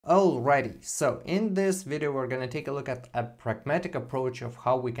Alrighty, so in this video we're going to take a look at a pragmatic approach of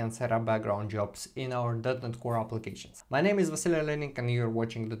how we can set up background jobs in our .NET Core applications. My name is Vasily Lenik and you're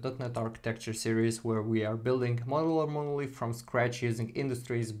watching the .NET Architecture series where we are building Modular-Monolith from scratch using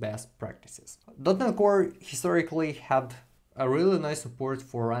industry's best practices. .NET Core historically had a really nice support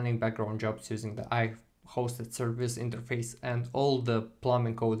for running background jobs using the hosted service interface and all the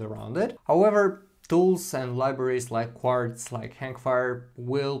plumbing code around it. However, tools and libraries like Quartz, like Hangfire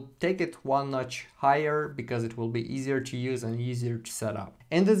will take it one notch higher because it will be easier to use and easier to set up.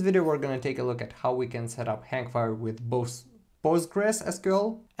 In this video, we're going to take a look at how we can set up Hangfire with both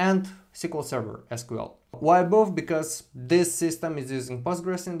PostgreSQL and SqlServer SQL. Why both? Because this system is using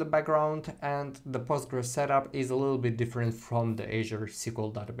Postgres in the background and the Postgres setup is a little bit different from the Azure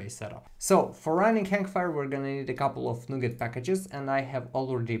SQL database setup. So for running Hangfire, we're going to need a couple of NuGet packages and I have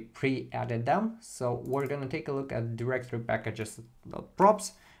already pre-added them. So we're going to take a look at directory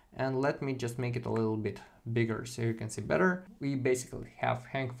packages.props and let me just make it a little bit bigger so you can see better. We basically have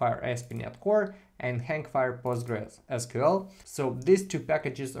Hangfire ASP.NET Core and Hangfire PostgreSQL. So these two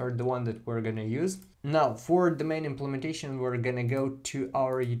packages are the one that we're going to use. Now for the main implementation, we're going to go to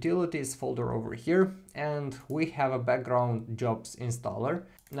our utilities folder over here and we have a background jobs installer.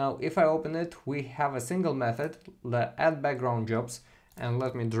 Now if I open it, we have a single method, the add background jobs, and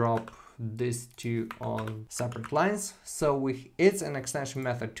let me drop these two on separate lines. So it's an extension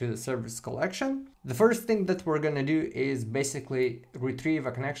method to the service collection. The first thing that we're going to do is basically retrieve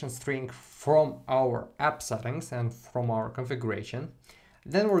a connection string from our app settings and from our configuration.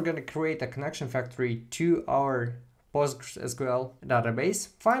 Then we're going to create a connection factory to our PostgreSQL database.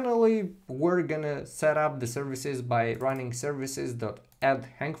 Finally, we're going to set up the services by running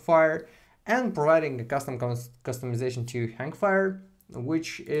services.add_Hangfire and providing a customization to Hangfire,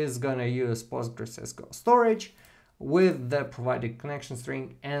 which is going to use PostgreSQL storage with the provided connection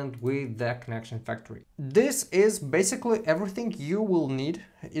string and with the connection factory. This is basically everything you will need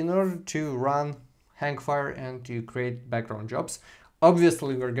in order to run Hangfire and to create background jobs.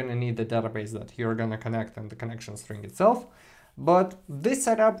 Obviously, we're going to need the database that you're going to connect and the connection string itself. But this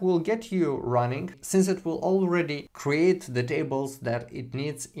setup will get you running since it will already create the tables that it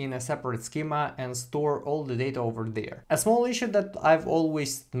needs in a separate schema and store all the data over there. A small issue that I've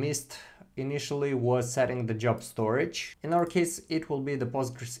always missed initially was setting the job storage. In our case, it will be the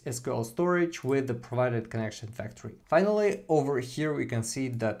PostgreSQL storage with the provided connection factory. Finally, over here we can see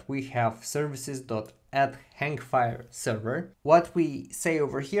that we have services.add_Hangfire server. What we say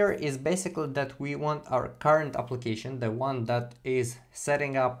over here is basically that we want our current application, the one that is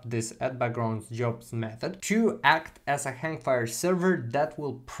setting up this add background jobs method, to act as a Hangfire server that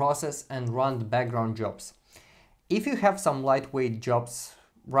will process and run the background jobs. If you have some lightweight jobs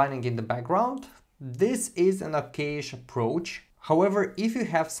running in the background, this is an okayish approach. However, if you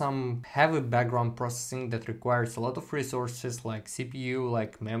have some heavy background processing that requires a lot of resources like CPU,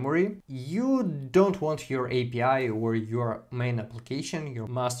 like memory, you don't want your API or your main application, your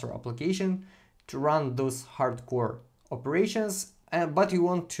master application, to run those hardcore operations, but you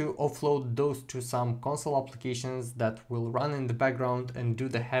want to offload those to some console applications that will run in the background and do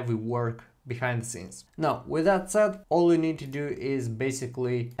the heavy work behind the scenes. Now, with that said, all you need to do is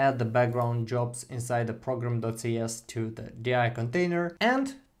basically add the background jobs inside the program.cs to the DI container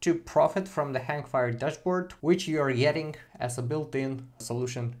and to profit from the Hangfire dashboard, which you are getting as a built-in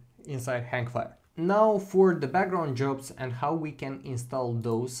solution inside Hangfire. Now for the background jobs and how we can install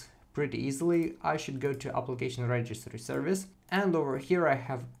those pretty easily, I should go to application registry service, and over here I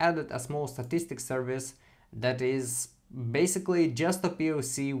have added a small statistics service that is basically just a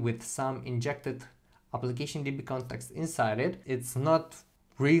POC with some injected application DB context inside it. It's not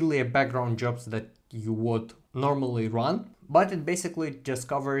really a background jobs that you would normally run, but it basically just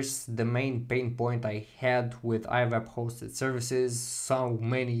covers the main pain point I had with iWeb hosted services so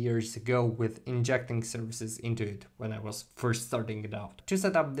many years ago with injecting services into it when I was first starting it out. To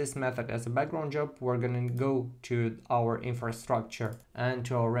set up this method as a background job, we're going to go to our infrastructure and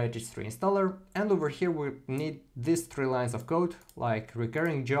to our registry installer, and over here we need these 3 lines of code like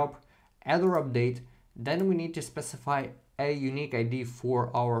recurring job, add or update. Then we need to specify a unique ID for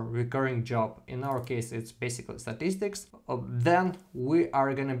our recurring job. In our case, it's basically statistics. Then we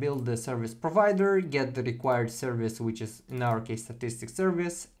are going to build the service provider, get the required service, which is in our case statistics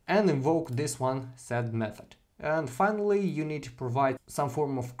service, and invoke this one set method. And finally, you need to provide some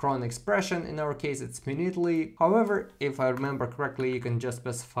form of cron expression. In our case, it's minutely. However, if I remember correctly, you can just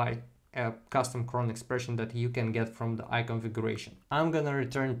specify a custom cron expression that you can get from the iConfiguration. I'm gonna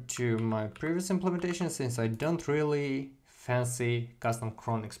return to my previous implementation since I don't really fancy custom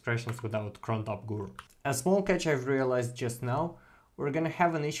cron expressions without cron top guru. A small catch I've realized just now, we're gonna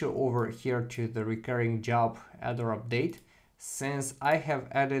have an issue over here to the recurring job add or update, since I have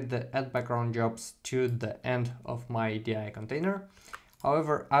added the add background jobs to the end of my DI container.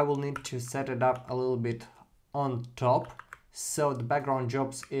 However, I will need to set it up a little bit on top, so the background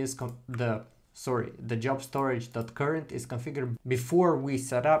jobs is the job storage.current is configured before we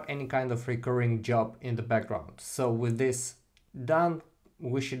set up any kind of recurring job in the background. So with this done,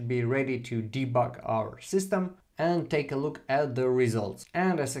 we should be ready to debug our system and take a look at the results.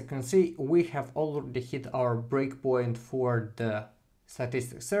 And as you can see, we have already hit our breakpoint for the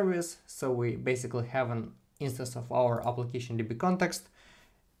statistics service. So we basically have an instance of our application DB context.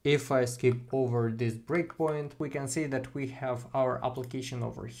 If I skip over this breakpoint, we can see that we have our application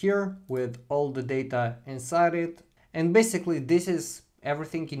over here with all the data inside it. And basically this is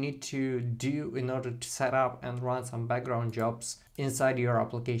everything you need to do in order to set up and run some background jobs inside your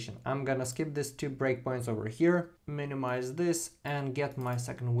application. I'm gonna skip these 2 breakpoints over here, minimize this and get my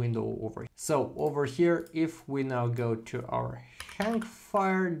second window over here. So over here, if we now go to our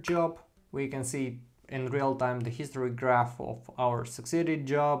Hangfire job, we can see in real time the history graph of our succeeded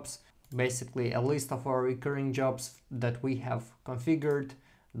jobs, basically a list of our recurring jobs that we have configured,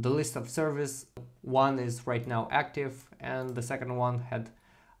 the list of service. One is right now active and the second one had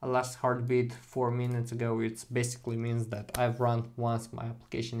a last heartbeat 4 minutes ago, which basically means that I've run once my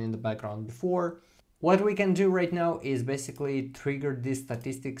application in the background before. What we can do right now is basically trigger these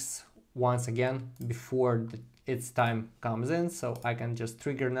statistics once again before its time comes in. So I can just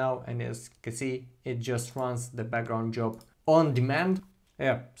trigger now, and as you can see, it just runs the background job on demand.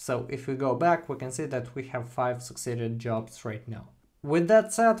 Yeah, so if we go back, we can see that we have 5 succeeded jobs right now. With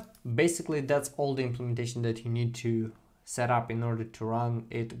that said, basically that's all the implementation that you need to set up in order to run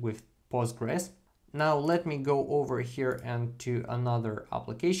it with Postgres. Now let me go over here and to another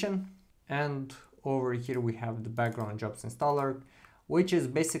application, and over here we have the background jobs installer, which is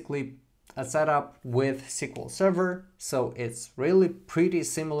basically a setup with SqlServer. So it's really pretty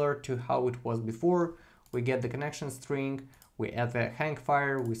similar to how it was before. We get the connection string, we add the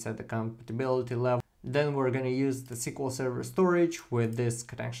Hangfire, we set the compatibility level. Then we're going to use the SqlServer storage with this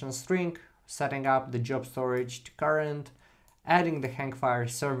connection string, setting up the job storage to current, adding the Hangfire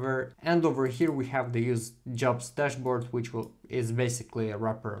server, and over here we have the use jobs dashboard, which is basically a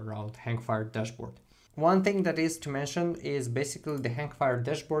wrapper around Hangfire dashboard. One thing that is to mention is basically the Hangfire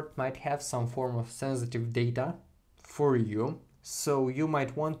dashboard might have some form of sensitive data for you. So you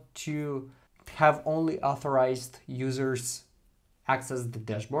might want to have only authorized users access the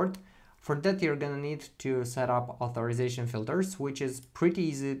dashboard. For that, you're gonna need to set up authorization filters, which is pretty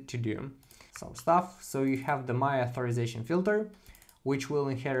easy to do. Some stuff. So you have the My Authorization filter, which will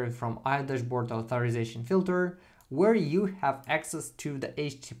inherit from iDashboard authorization filter, where you have access to the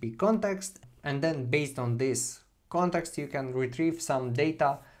HTTP context. And then based on this context, you can retrieve some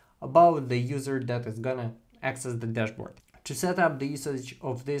data about the user that is gonna access the dashboard. To set up the usage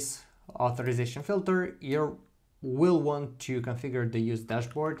of this authorization filter, you will want to configure the use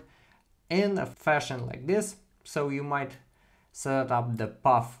dashboard in a fashion like this. So you might set up the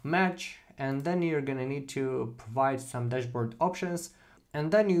path match, and then you're gonna need to provide some dashboard options, and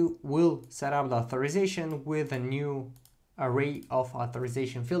then you will set up the authorization with a new array of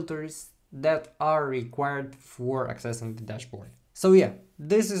authorization filters that are required for accessing the dashboard. So yeah,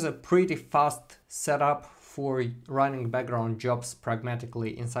 this is a pretty fast setup for running background jobs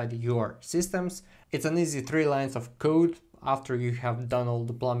pragmatically inside your systems. It's an easy 3 lines of code after you have done all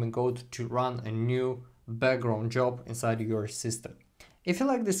the plumbing code to run a new background job inside your system. If you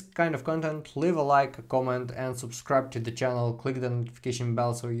like this kind of content, leave a like, a comment, and subscribe to the channel. Click the notification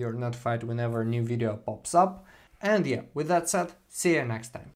bell so you're notified whenever a new video pops up. And yeah, with that said, see you next time.